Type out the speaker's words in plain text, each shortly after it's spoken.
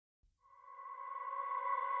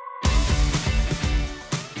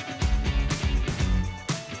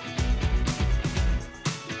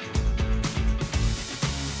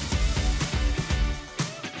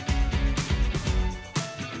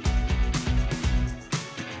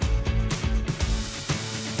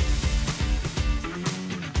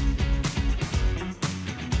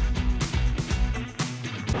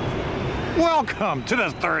Welcome to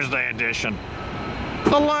the Thursday edition,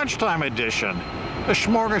 the lunchtime edition, the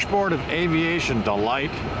smorgasbord of aviation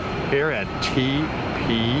delight here at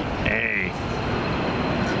TPA.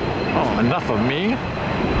 Oh, enough of me.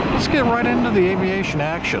 Let's get right into the aviation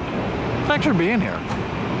action. Thanks for being here.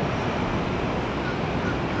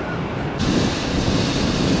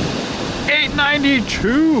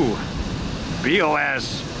 $8.92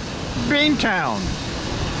 BOS Beantown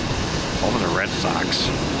over the Red Sox.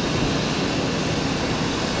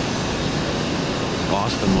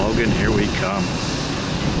 Boston Logan, here we come.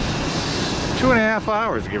 2.5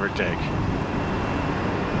 hours, give or take.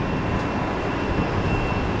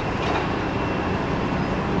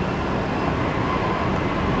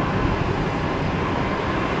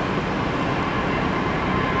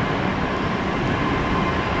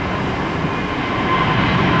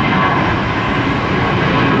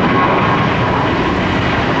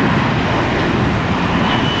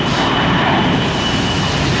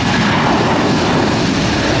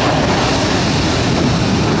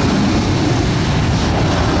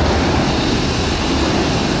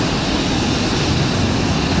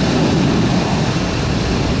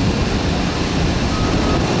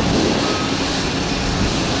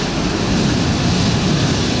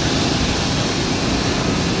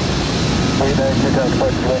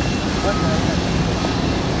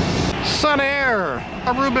 Sun Air,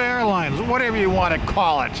 Aruba Airlines, whatever you want to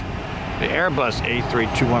call it. The Airbus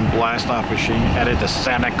A321 blastoff machine headed to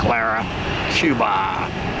Santa Clara, Cuba.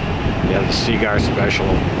 Yeah, the Cigar Special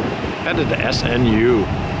headed to SNU.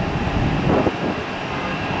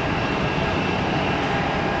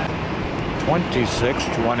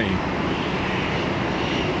 $26.20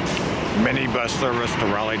 minibus service to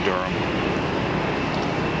Raleigh-Durham.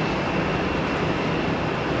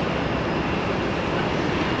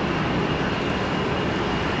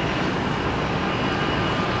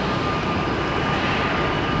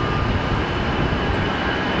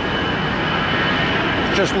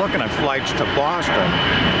 Just looking at flights to Boston,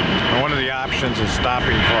 and one of the options is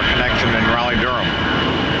stopping for a connection in Raleigh-Durham.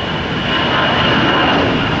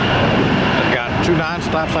 I've got 2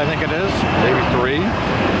 non-stops, I think it is, maybe 3.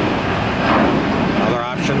 Other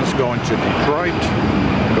options going to Detroit,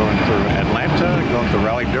 going through Atlanta, going through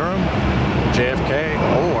Raleigh-Durham, JFK,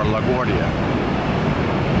 or LaGuardia.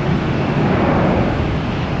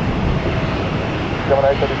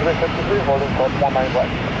 Gemini 3353, holding code 19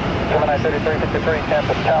 right. Gemini 3353,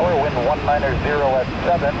 Tampa Tower, wind 190 at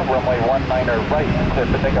 7, runway 19 right, clear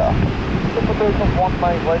for takeoff. Precipitation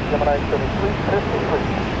 19 right, Gemini 3353.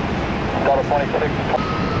 Dollar 26.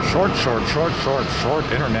 Short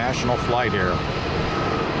international flight here.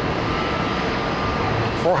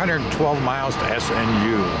 412 miles to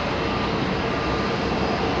SNU.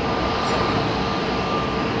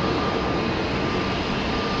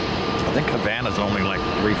 I think Havana's only like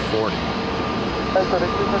 340.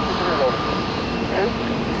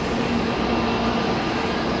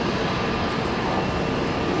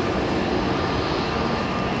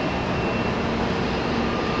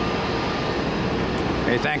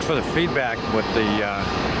 Hey, thanks for the feedback with the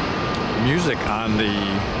music on the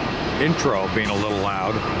intro being a little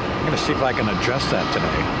loud. I'm going to see if I can adjust that today.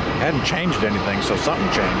 I hadn't changed anything, so something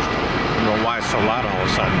changed. I don't know why it's so loud all of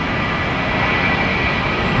a sudden.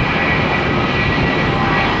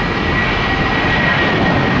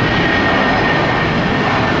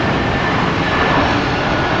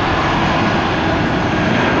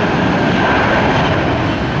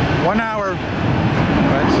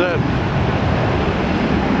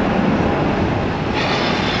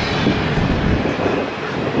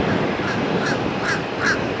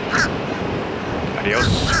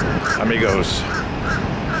 Adios, amigos.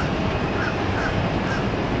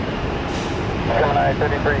 Gemini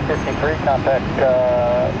 3353, contact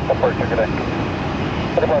departure today.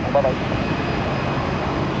 Bye-bye.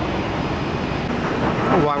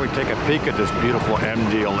 Why we take a peek at this beautiful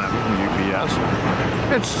MD-11 from UPS.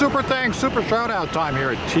 It's super thanks, super shout out time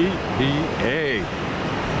here at TPA.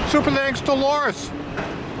 Super thanks to Loris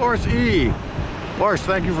E. Loris,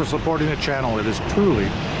 thank you for supporting the channel. It is truly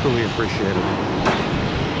appreciated.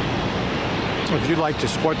 If you'd like to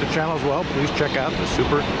support the channel as well, please check out the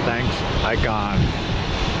super thanks icon.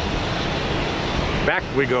 Back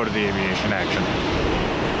we go to the aviation action.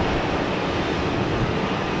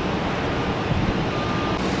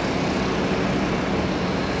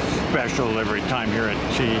 Special livery time here at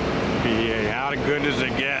TPA. How good does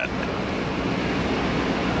it get?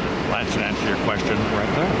 Well, that should answer your question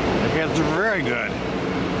right there. It gets very good.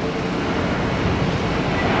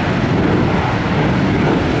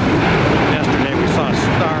 Yesterday we saw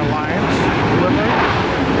Star Alliance livery.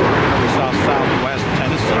 We saw Southwest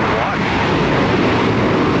Tennessee 1.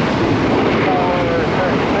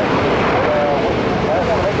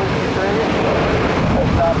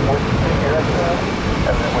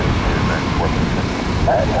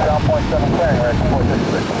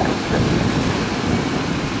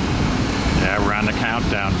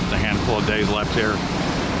 here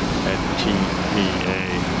at TPA.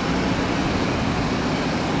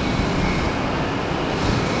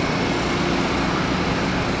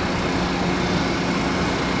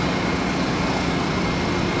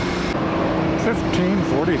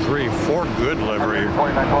 $15.43 for good livery.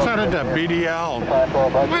 Headed to BDL,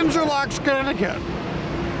 Windsor Locks, Connecticut.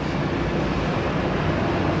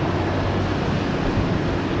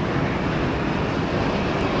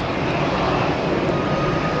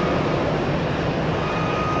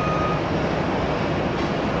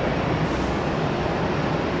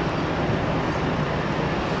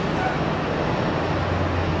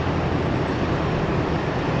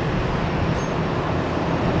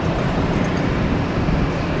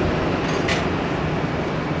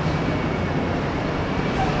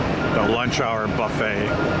 Lunch hour buffet,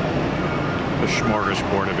 the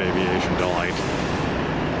smorgasbord of aviation delight.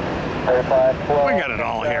 We got it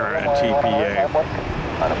all here at TPA.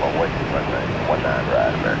 Got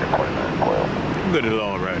it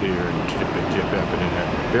all right here and tip up in it.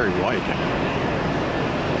 Very white.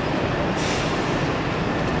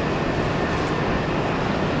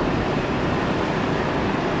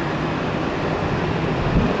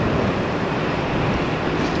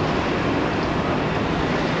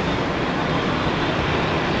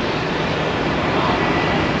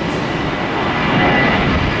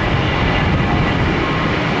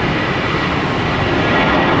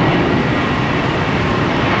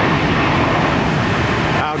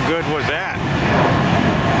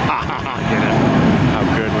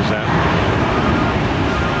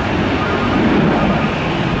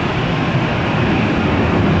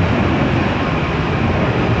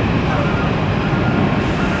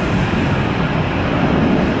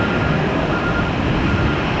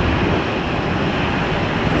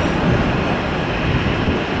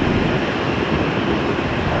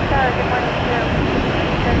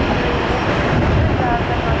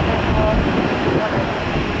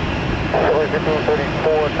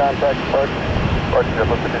 Contact departure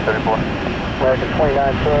Jumbo 1534. American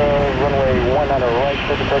 2912, runway 19 right,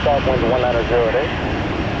 clear to takeoff, winds 190 at 8.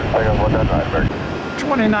 I got 199, American.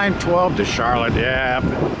 2912 to Charlotte, yeah.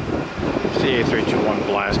 CA321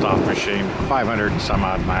 blast off machine, 500 and some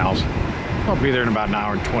odd miles. I'll be there in about an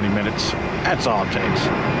hour and 20 minutes. That's all it takes.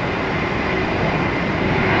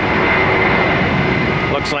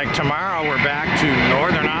 Looks like tomorrow we're back to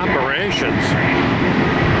northern operations.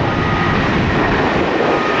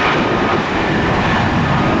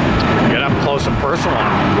 Get up close and personal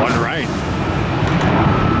on one right.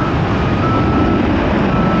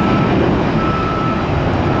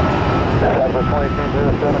 Number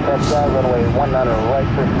 2207, touchdown, runway 19 right,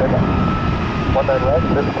 clear to takeoff. 19 right,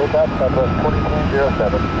 clear to takeoff, Southwest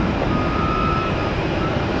 2207.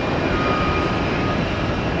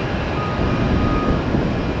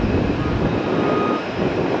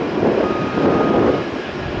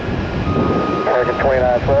 American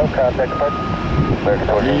 2912, contact departure. American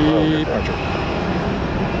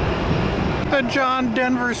 2912. The John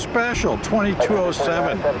Denver Special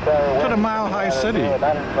 2207 to the Mile High City,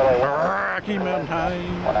 Rocky Mountain High,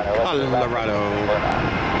 Colorado.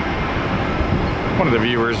 One of the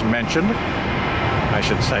viewers mentioned, I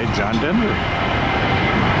should say, John Denver.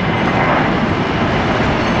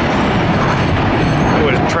 Who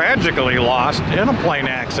was tragically lost in a plane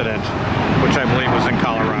accident, which I believe was in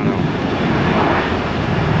Colorado.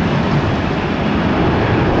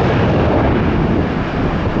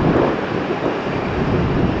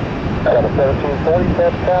 I got a 1740,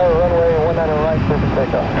 South Tower, runway 19 right, clear to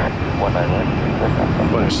takeoff. 19 right,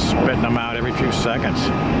 takeoff. But it's spitting them out every few seconds.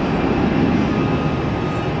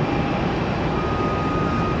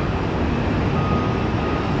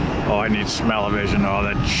 Oh, I need smell-o-vision. Oh,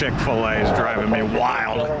 that Chick-fil-A is driving me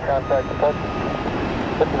wild. Contact departure.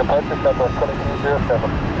 Lifting departure, Southwest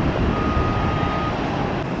 2207.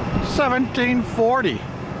 1740.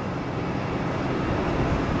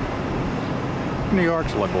 New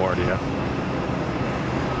York's LaGuardia.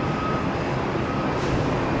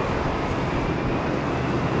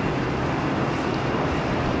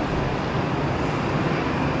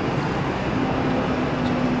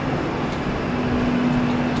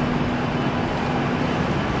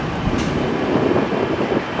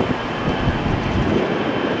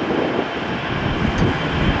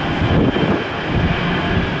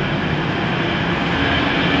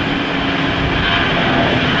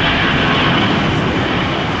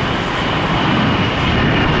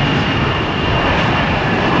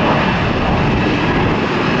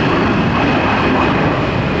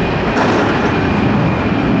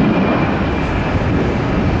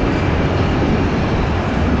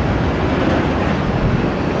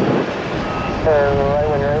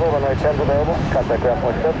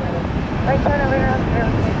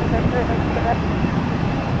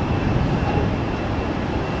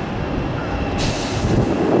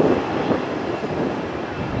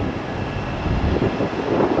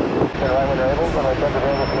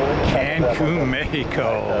 Cancun, Mexico.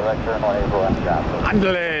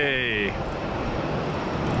 Andale.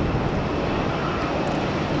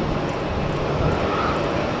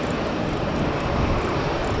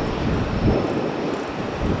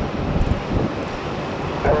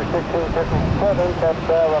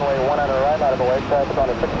 Runway 1 right out of the way. Traffic on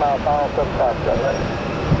a 6 mile tunnel, 75.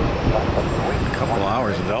 A couple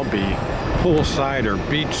hours, they'll be poolside or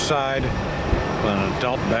beachside with an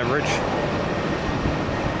adult beverage.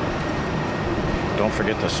 Don't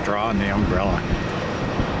forget the straw and the umbrella.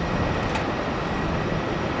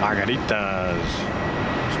 Margaritas,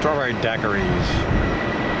 strawberry daiquiris.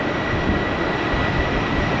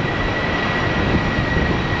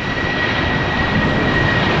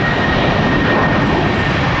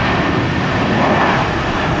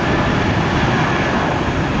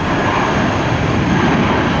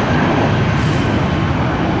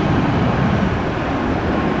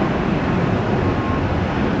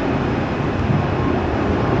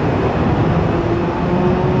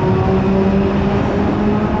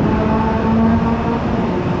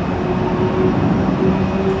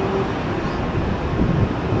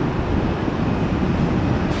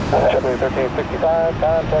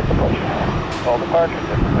 Contact approach. Call departure.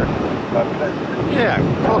 Yeah,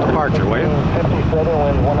 call departure, will you? 57,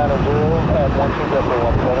 wind 190 at 12, 17,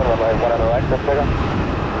 runway 1 right, that's bigger.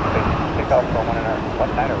 Take off from 1 what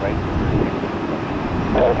niner right?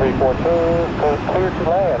 342, clear to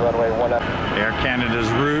land, runway 1. Air Canada's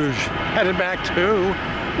Rouge headed back to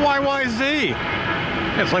YYZ.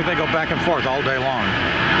 It's like they go back and forth all day long.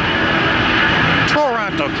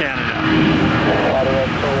 Toronto, Canada.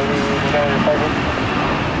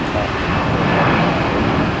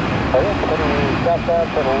 Southbound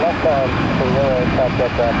to the left arm to the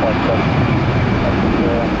Southwest Airport.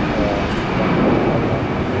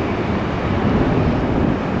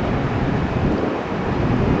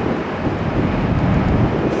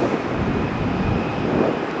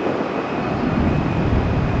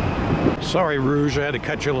 Sorry, Rouge, I had to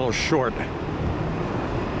cut you a little short.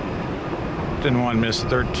 Didn't want to miss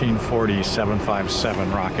 1340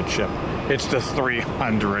 757 rocket ship. It's the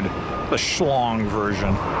 300, the schlong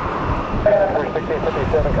version.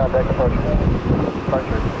 1657, contact approach.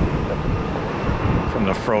 From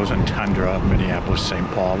the frozen tundra of Minneapolis, St.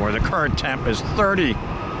 Paul, where the current temp is 30,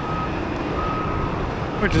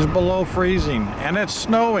 which is below freezing, and it's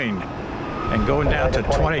snowing, and going down to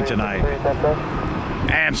 20 tonight,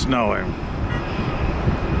 and snowing.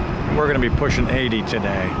 We're going to be pushing 80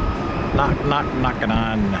 today. Knocking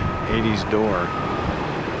on 80's door.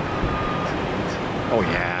 Oh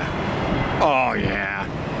yeah. Oh yeah.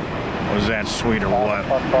 Was that sweet or what?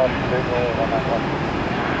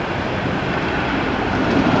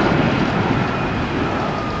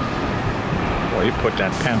 Well, he put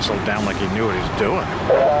that pencil down like he knew what he was doing. 1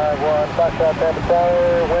 Foxtrot Panther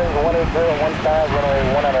Tower, winds 180, 15,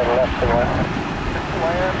 runway 1 on the left to land.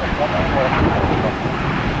 Land, 1 on the left.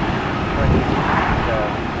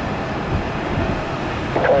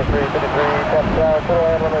 2353, Panther Tower, to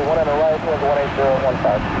land, runway 1 on the right, winds 180,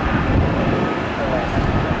 15.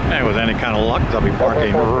 And with any kind of luck, they'll be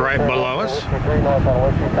parking right below us. 3 north on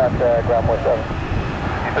Whiskey, contact ground point 7.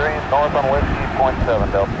 3 north on Whiskey, point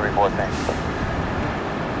 7, Delta 314.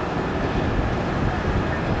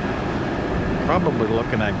 Probably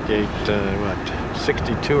looking at gate, what,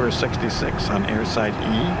 62 or 66 on airside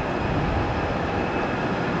E.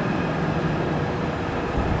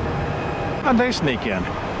 How'd they sneak in?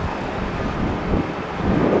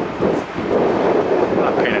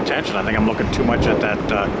 Not paying attention. I think I'm looking too much at that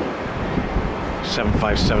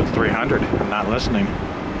 757-300. I'm not listening.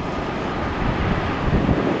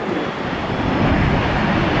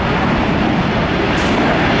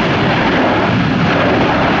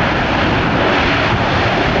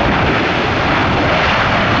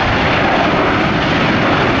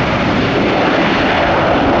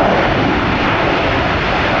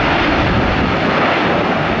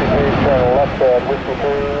 Whiskey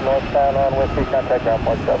 2, northbound on Whiskey, contact ground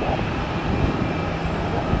point 7.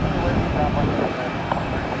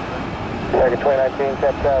 Target 2019,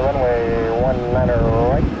 Captain runway 19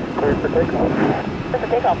 right, clear for takeoff. Clear for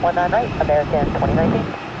takeoff, 19 right, American 2019.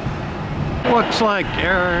 Looks like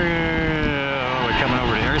we're coming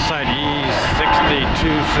over to airside E62,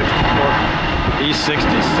 64,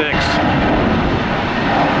 E66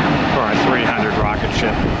 for our 300 rocket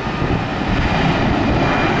ship.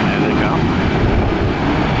 And there they go.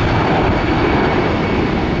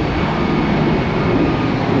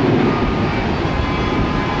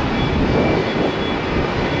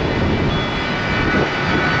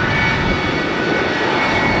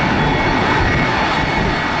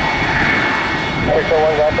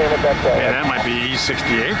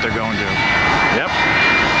 68 they're going to. Yep.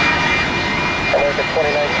 American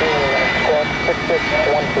 2019, squawk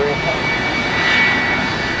 6613.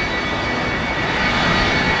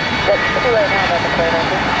 Yes, we'll be right now, American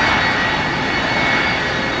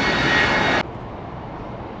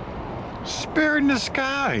 2019. Spirit in the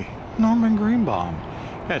Sky, Norman Greenbaum.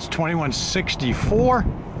 That's 2164.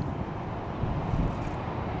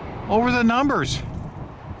 Over the numbers.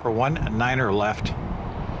 For 1-9er left.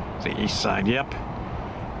 The east side, yep.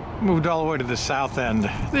 Moved all the way to the south end.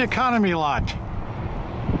 The economy lot.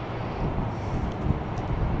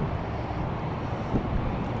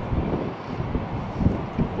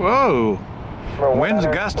 Whoa. Wind's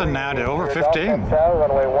gusting now to over 15.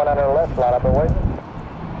 Runway 100 left, line up and wait.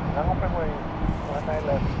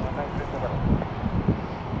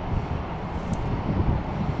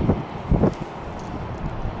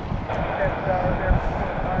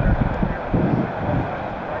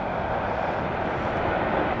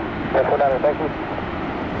 Thank you.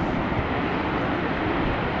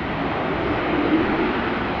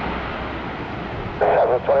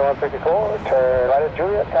 Southwest 2154, turn right at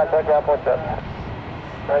Juliet, contact ground point 7.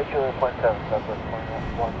 Right, Juliet point 7, Southwest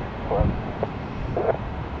 2154.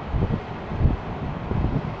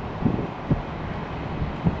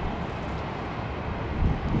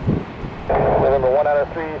 November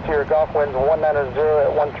 193, Sierra Golf winds 190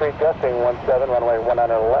 at 13 gusting 17, runway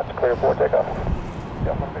 190 left, clear for takeoff.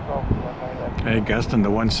 Hey, gusting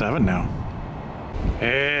to 17 now.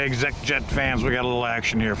 Hey, Exec Jet fans, we got a little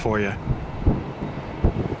action here for you.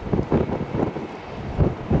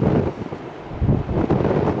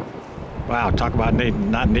 Wow, talk about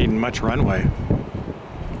not needing much runway.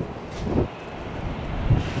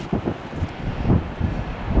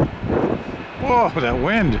 Whoa, that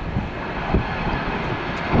wind.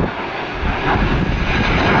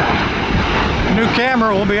 New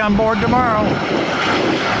camera will be on board tomorrow.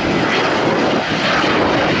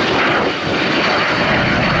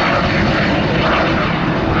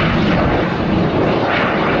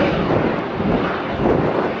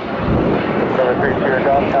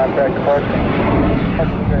 Contact departure.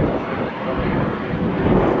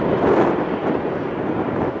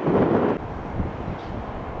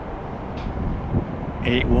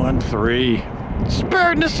 813.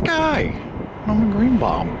 Spirit in the Sky. Norman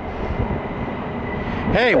Greenbaum.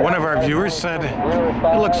 Hey, one of our viewers said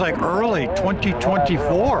it looks like early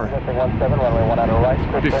 2024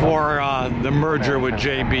 before the merger with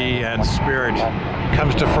JB and Spirit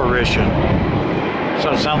comes to fruition.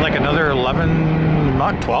 So it sounds like another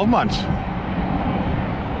 12 months.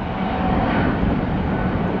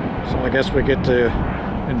 So I guess we get to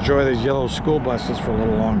enjoy these yellow school buses for a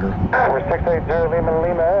little longer. We're 680 Lima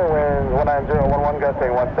Lima, wind 19011 gusting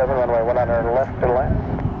 17, runway 100 left to the left.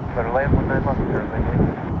 To the left, 19 left,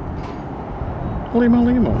 Lima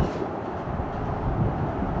Lima.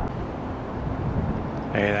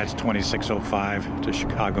 Hey, that's 2605 to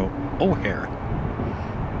Chicago O'Hare.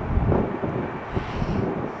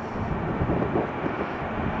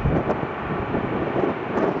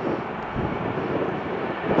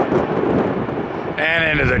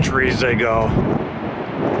 And into the trees they go.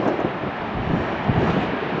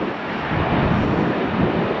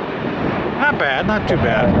 Not bad, not too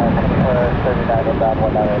bad.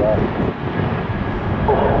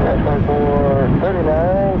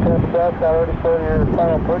 39, to the south, got already started your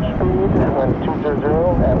final approach speed, wind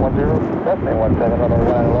 200 at 10, definitely 17 on the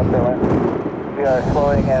line left there, land. We are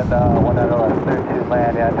slowing and 190 left, 32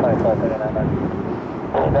 land, yeah, 2539 land.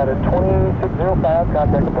 Got a 2605,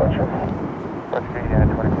 contact departure.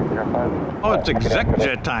 Oh, it's exec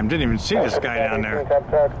jet time. Didn't even see this guy down there.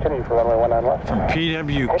 From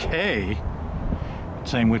PWK,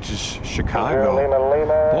 same which is Chicago.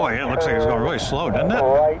 Boy, it looks like it's going really slow, doesn't it?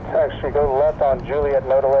 Right, actually go left on Juliet,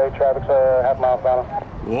 no delay. Traffic's a half mile final.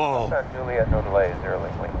 Whoa. Juliet, no delay, 0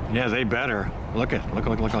 link. Yeah, they better. Look. Oh,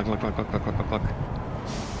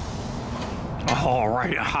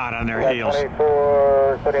 right, hot on their heels.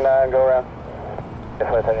 2439, go around.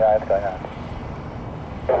 2439, it's going on.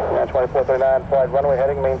 2439, flight runway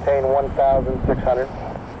heading, maintain 1,600.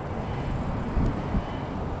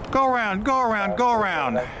 Go around.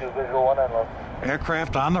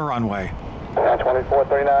 Aircraft on the runway.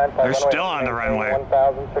 2439, They're still on the runway.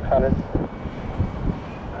 1,600.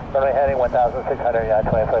 Runway heading 1,600, yeah,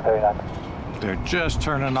 2439. They're just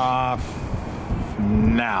turning off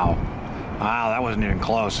now. Wow, that wasn't even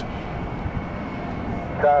close.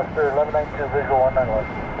 Foster 1192, visual 191.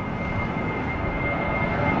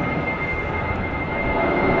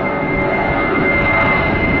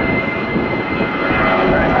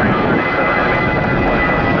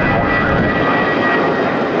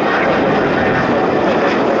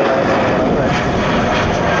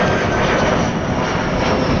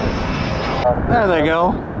 There they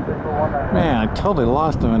go. Man, I totally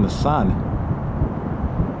lost them in the sun.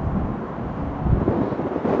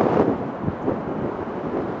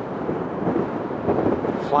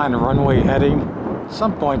 Flying a runway heading. At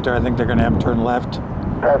some point there, I think they're going to have to turn left.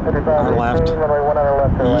 Or left.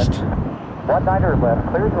 East. 1-9er left.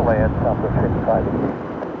 Clears the land. Southwest 55.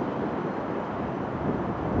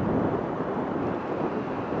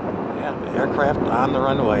 Yeah, the aircraft on the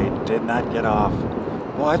runway did not get off.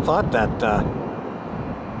 Well, I thought that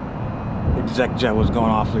exec jet was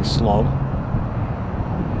going awfully slow.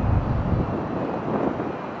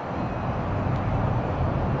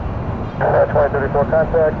 Uh, 2034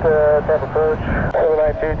 contact, tap approach.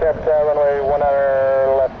 292, tap tower, runway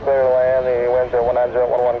 100 left, clear to land. The winds are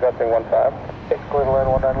 190.11, gusting 15. Clear to land,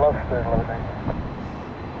 19 left, clear to land.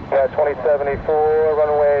 2074,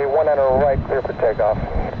 runway 100 right, clear for takeoff.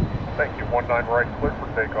 Thank you, 19 right, clear for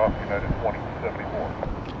takeoff, United 2074.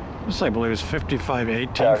 This, I believe, is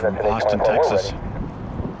 5518 from Austin, Texas.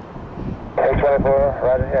 824,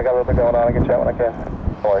 roger. Yeah, I got a little bit going on. I can chat when I can.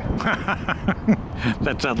 No worries.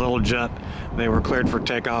 That's that little jet. They were cleared for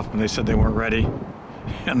takeoff, and they said they weren't ready.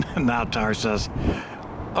 And now Tower says,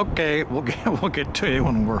 "Okay, we'll get to you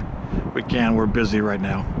when we can. We're busy right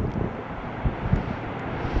now."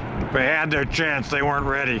 They had their chance. They weren't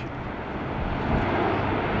ready.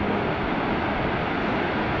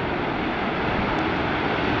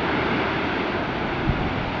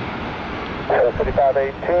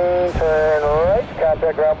 5518, turn right,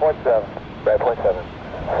 contact ground point 7. Ground point 7.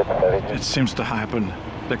 It seems to happen.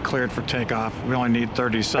 They're cleared for takeoff. We only need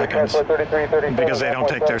 30 seconds. 33, 37, Because they don't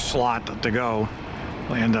take their slot to go,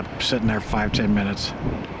 they end up sitting there 5-10 minutes.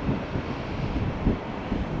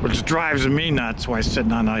 Which drives me nuts while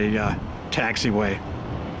sitting on a taxiway.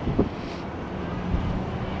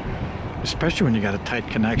 Especially when you got a tight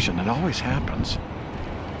connection. It always happens.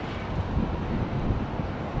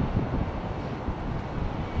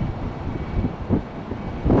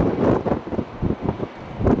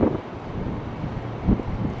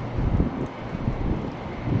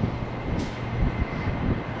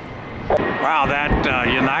 Wow, that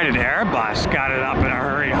United Airbus got it up in a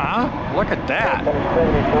hurry, huh? Look at that.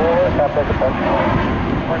 74, contact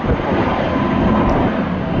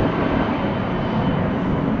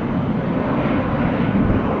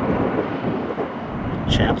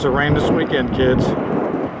approach. Chance of rain this weekend, kids. It's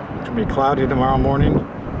gonna be cloudy tomorrow morning.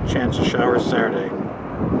 Chance of showers Saturday.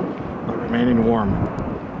 But remaining warm.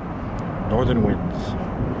 Northern winds.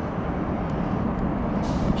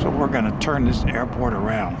 So we're gonna turn this airport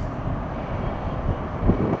around.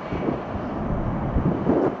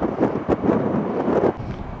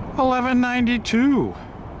 $11.92.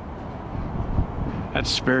 That's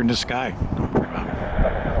Spirit in the Sky.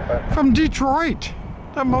 From Detroit,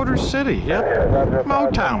 the Motor City. Yep,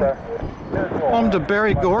 Motown. Home to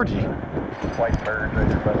Barry Gordy. White birds at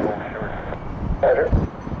your level short.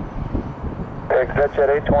 Exit jet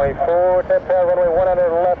 824, tap tower, runway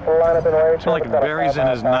 100 left, line up and right. It's like Barry's in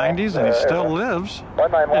his 90s and he still lives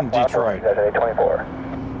in Detroit. 824.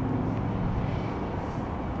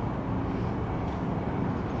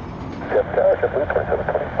 Tap tower, tap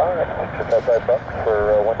 2725. Just outside Bucks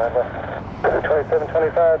for 19 left.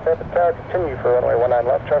 2725, tap tower, continue for runway 19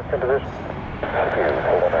 left, charge in position.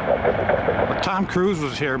 Well, Tom Cruise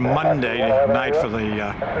was here Monday night for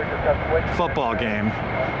the football game.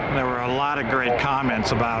 And there were a lot of great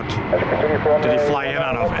comments about, did he fly in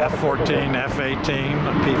on a F-14, F-18,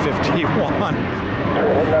 a P-51?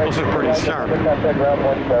 Those are pretty sharp.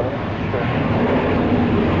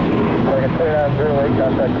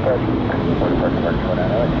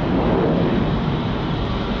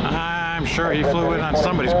 I'm sure he flew in on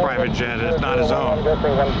somebody's private jet, if not his own.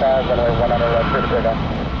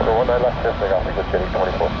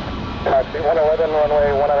 115,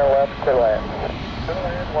 runway 100 left, clear land.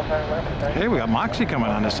 Hey, we got Moxie coming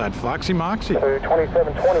on this side. Foxy Moxie.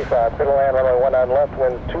 2725, clear land, runway 19 left,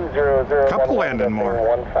 wind 200. Couple landing more.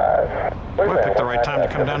 15. Boy, picked the right time to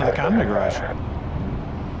come down to the comedy garage. Tap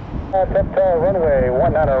tower, runway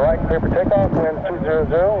 19 right, clear for takeoff, wind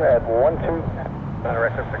 200 at 12.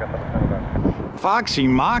 Foxy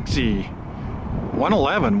Moxie.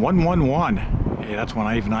 111, 111. Hey, that's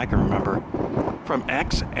one even I can remember. From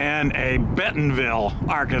XNA Bentonville,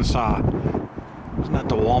 Arkansas. Isn't that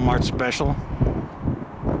the Walmart special?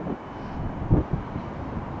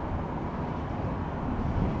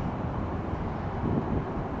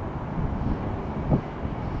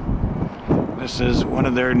 This is one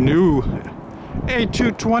of their new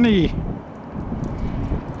A220.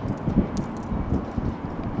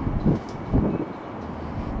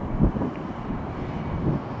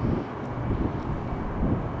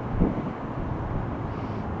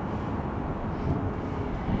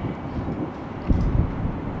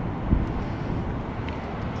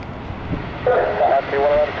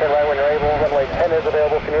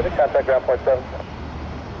 Contact ground point 7.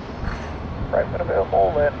 Right foot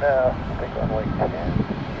available, then take runway 10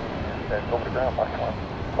 and then over to ground, Mach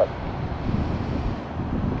 1.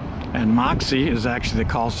 And Moxie is actually the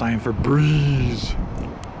call sign for breeze.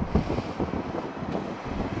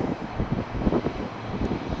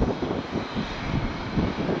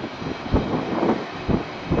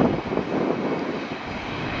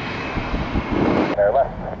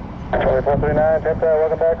 Left. 2439, TPA,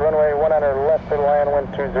 welcome back. Runway 1 on our left to the land, wind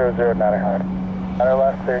 200, not a hard. On our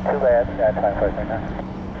left, clear 2 land, at 2539.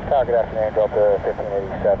 Good afternoon, Delta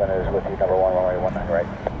 1587 is with you, number 1, runway 19 right.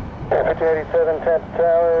 1587, 10th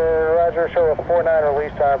tower, roger, show a 49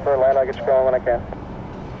 release time for land, I'll get you going when I can.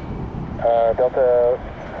 Delta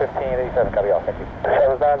 1587, copy all, thank you.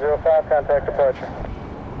 7905, contact departure.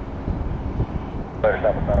 Later,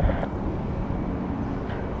 stop with none.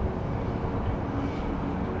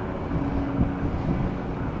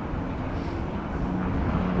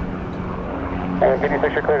 Can you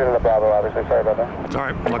picture cleared into the Bravo, obviously, sorry about that. It's all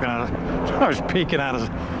right, looking at it. I was peeking out of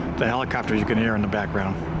the helicopter you can hear in the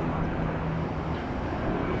background.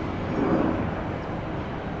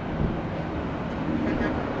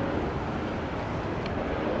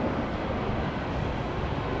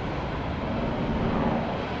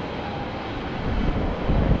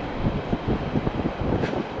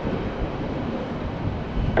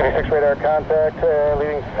 Radar contact,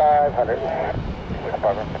 leading 500. With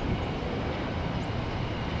progress.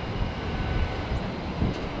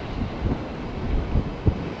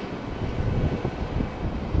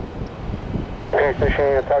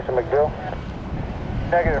 'Talk to McGill.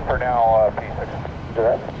 Negative for now, P6. Do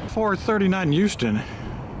that. 439 Houston.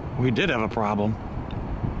 We did have a problem.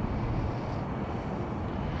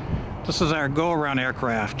 This is our go-around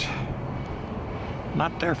aircraft.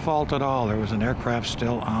 Not their fault at all. There was an aircraft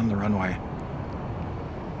still on the runway.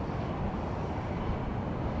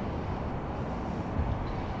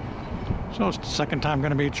 So it's the second time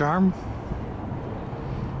going to be a charm.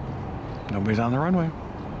 Nobody's on the runway.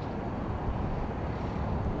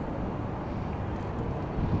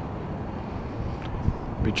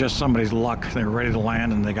 Be just somebody's luck. They're ready to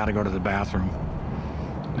land and they got to go to the bathroom.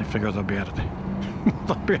 They figure they'll be at the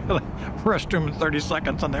restroom in 30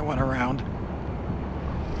 seconds, and they went around.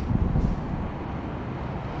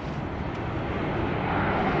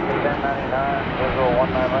 99, visual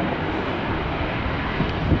 19 right.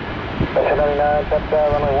 99, touchdown,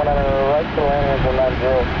 runway 1 on the right to land, visual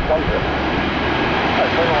 9010.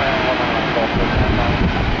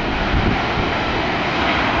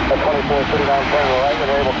 At 24, 39, turn right,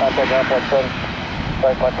 enable contact ground point 7,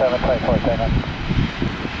 5.7, 24,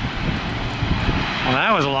 Well,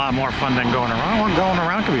 that was a lot more fun than going around. Well, going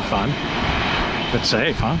around can be fun. If it's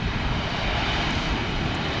safe, huh?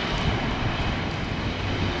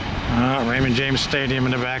 Raymond James Stadium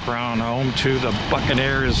in the background, home to the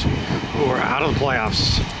Buccaneers, who are out of the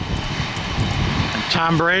playoffs. And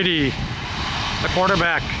Tom Brady, the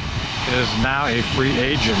quarterback, is now a free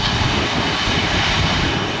agent.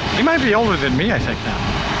 He might be older than me, I think, now.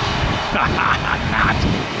 Not.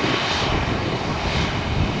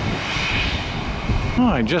 Oh,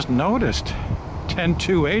 I just noticed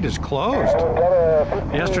 1028 is closed.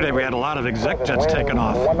 Yesterday we had a lot of exec jets taken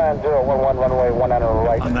off 19011 runway 1 on the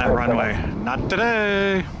right. on that runway. Not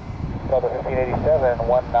today. Delta 1587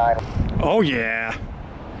 19. Oh yeah.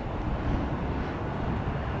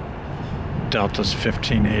 Delta's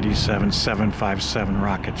 1587 757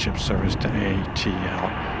 rocket ship service to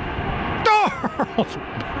ATL. Oh!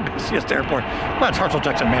 Busiest airport. That's Hartsel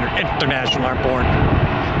Jackson Maynard International Airport.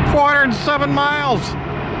 407 miles.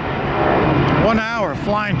 1 hour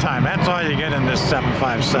flying time. That's all you get in this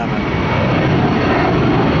 757.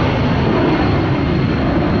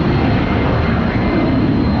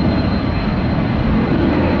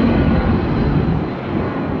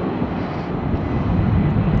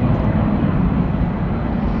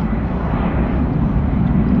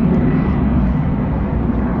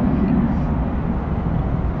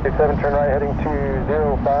 Turn right heading to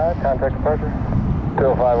 05, contact departure.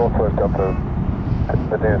 05 will close Delta.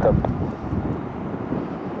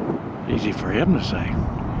 Easy for him to say.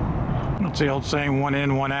 What's the old saying, one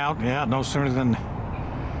in, one out? Yeah, no sooner than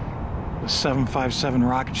the 757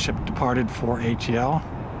 rocket ship departed for ATL.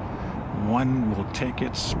 One will take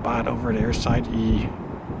its spot over at airside E.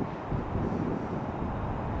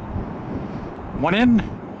 One in,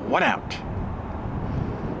 one out.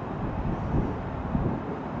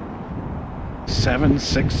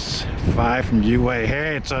 765 from UA.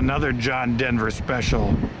 Hey, it's another John Denver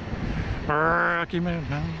special. Rocky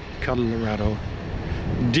Mountain, Colorado.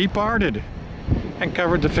 Departed and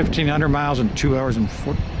covered the 1,500 miles in 2 hours and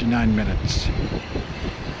 49 minutes.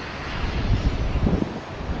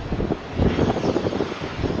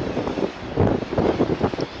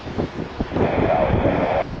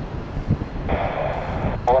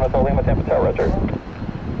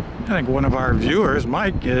 think one of our viewers,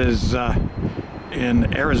 Mike, is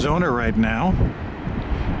in Arizona right now.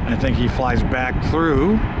 I think he flies back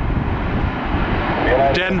through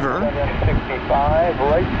Denver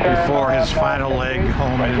before his final leg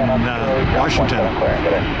home in Washington.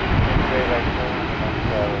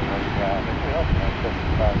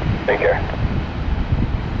 Take care.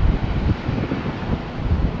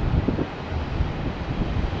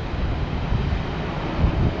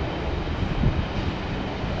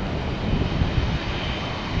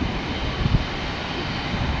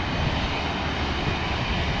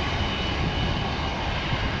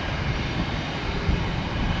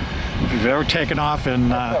 If you've ever taken off in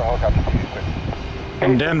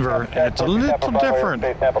Denver, it's a little different.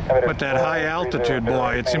 With that high altitude,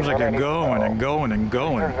 boy, it seems like you're going and going and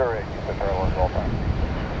going.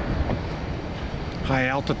 High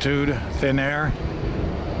altitude, thin air.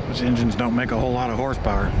 Those engines don't make a whole lot of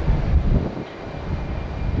horsepower.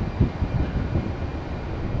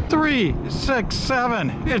 3, 6,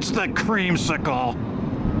 7. It's the creamsicle.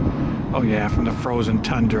 Oh yeah, from the frozen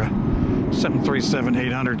tundra.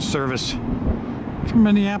 737-800 service from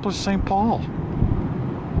Minneapolis, St. Paul.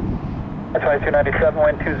 2297,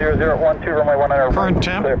 wind 20012, runway 100. Current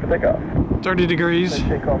temp, Clear for takeoff. 30 degrees,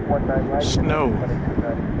 snow.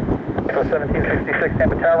 1766,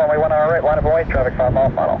 Tampa Tower, runway 10 right, line of await, traffic 5 mile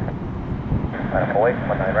final. Line of await,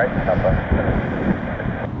 19 right, southwest.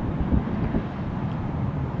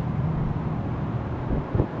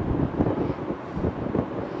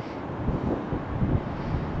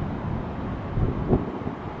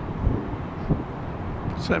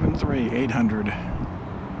 Seven, 800.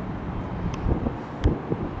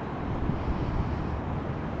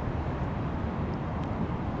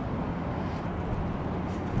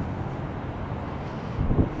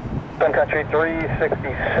 Sun Country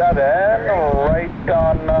 367, right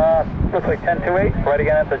on, looks like 1028, right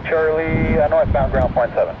again at the Charlie northbound ground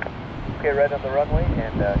point 7. Okay, right on the runway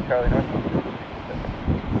and Charlie northbound.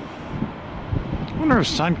 I wonder if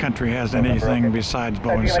Sun Country has anything besides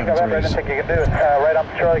Boeing 737s. I didn't think you could do it. Right on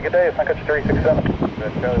to Charlie, good day, Sun Country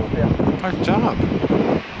 367. Charlie will see you. Nice job.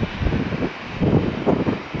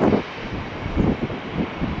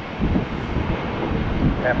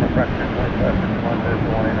 Tampa front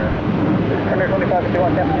 25,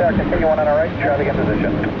 51, Tampa Tower, continue 1 on our right, Charlie in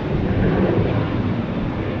position.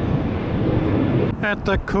 At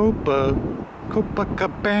the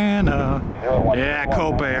Copacabana. Yeah,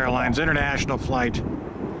 Copa Airlines, international flight.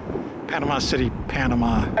 Panama City,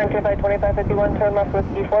 Panama. 2551, turn left with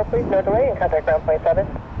D4, please, no delay, and contact ground point 7.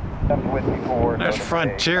 There's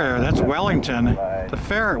Frontier, that's Wellington. The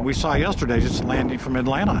ferry we saw yesterday just landing from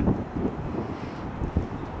Atlanta.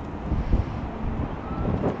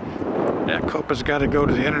 Yeah, Copa's got to go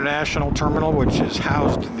to the international terminal, which is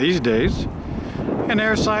housed these days in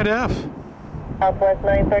Airside F. Southwest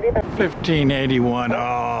 930. 1581,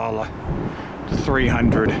 all to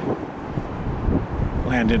 300.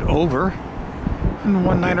 Landed over and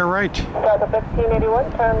 19er right. South of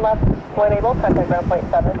 1581, turn left when able, contact ground point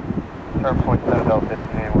 7. Turn point 7,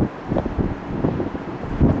 1581.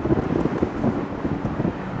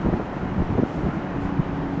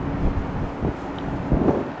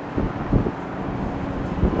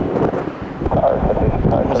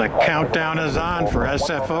 Well, the countdown is on for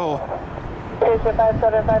SFO. Station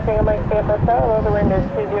 575, Tango Mike, San Francisco, the wind is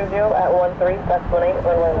 200 at 13, that's 18,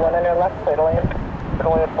 runway 100 left, clear to land. Clear to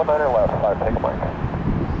land, 100 left, 5, Tango Mike.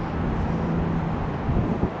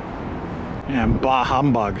 Yeah, bah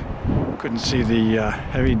humbug. Couldn't see the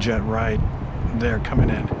heavy jet right there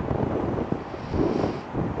coming in.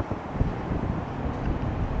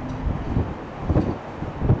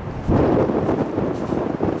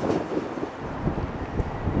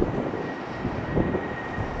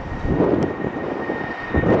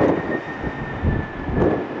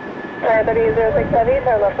 Tower 30670,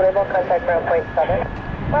 turn left when able, contact ground point 7.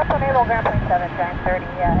 Left when able, ground point 7, trying 30,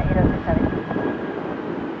 8070.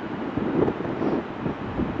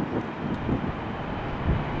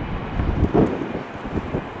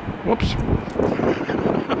 Whoops.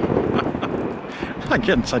 I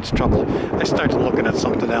get in such trouble. I start looking at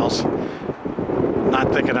something else.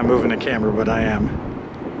 Not thinking I'm moving the camera, but I am.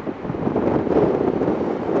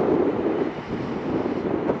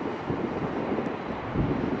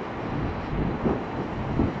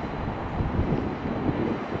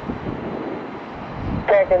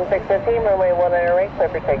 American 615, runway 100 right, clear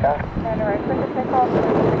for takeoff. 100 right, clear for takeoff.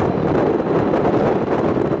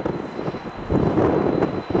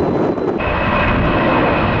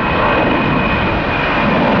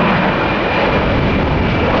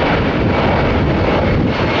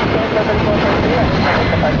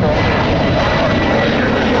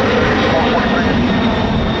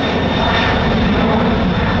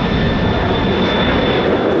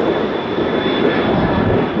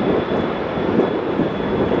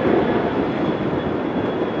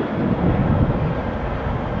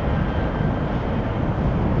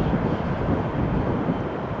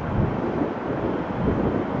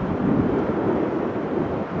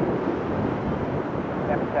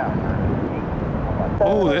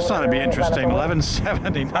 Oh, this ought to be interesting.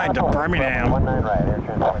 1179 to Birmingham. 19 right, air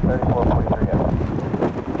transport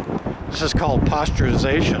 3443. This is called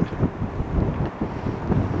posturization.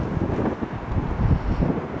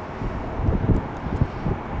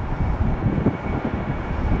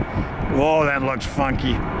 Whoa, that looks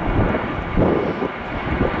funky.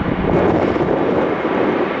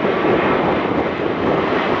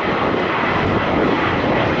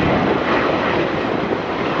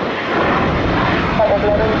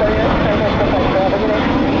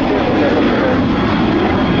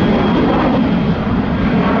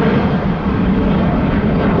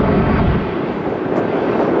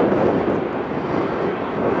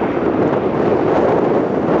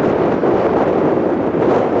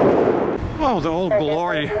 Oh, the Old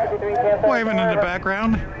Glory waving in the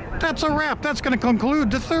background. That's a wrap. That's going to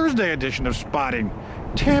conclude the Thursday edition of Spotting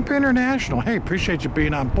Tampa International. Hey, appreciate you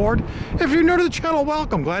being on board. If you're new to the channel,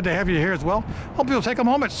 welcome. Glad to have you here as well. Hope you'll take a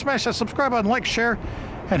moment, smash that subscribe button, like, share,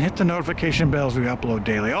 and hit the notification bells we upload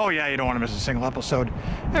daily. Oh yeah, you don't want to miss a single episode.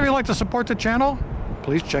 If you'd like to support the channel,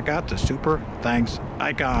 please check out the super thanks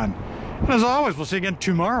icon. And as always, we'll see you again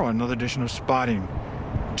tomorrow on another edition of Spotting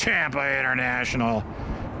Tampa International.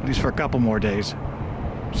 At least for a couple more days.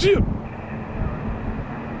 See you.